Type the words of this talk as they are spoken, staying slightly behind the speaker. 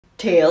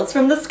Tales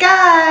from the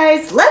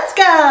skies, let's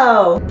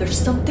go! There's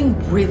something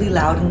really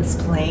loud in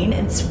this plane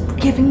and it's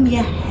giving me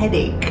a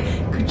headache.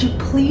 Could you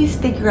please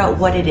figure out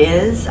what it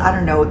is? I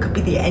don't know, it could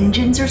be the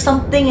engines or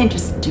something and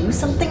just do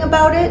something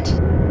about it.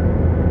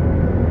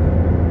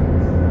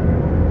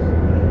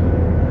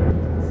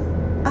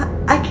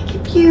 I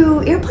could give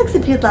you earplugs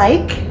if you'd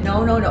like.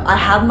 No, I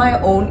have my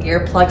own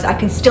earplugs. I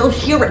can still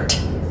hear it.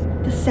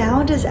 The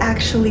sound is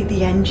actually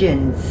the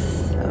engines.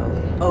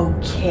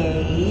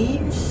 Okay,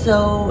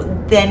 so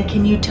then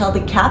can you tell the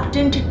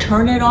captain to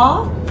turn it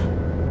off?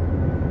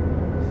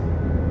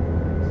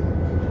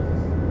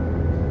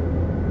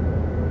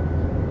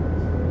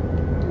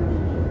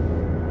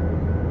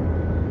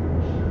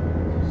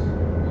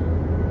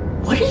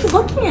 What are you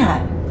looking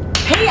at?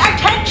 Pay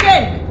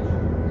attention!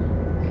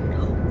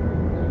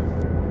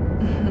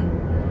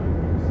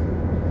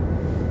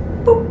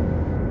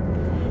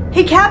 Boop.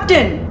 Hey,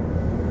 Captain!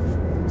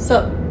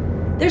 So,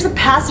 there's a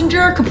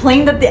passenger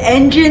complaining that the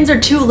engines are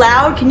too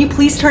loud. Can you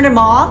please turn them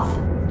off?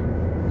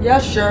 Yeah,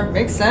 sure.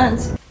 Makes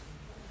sense.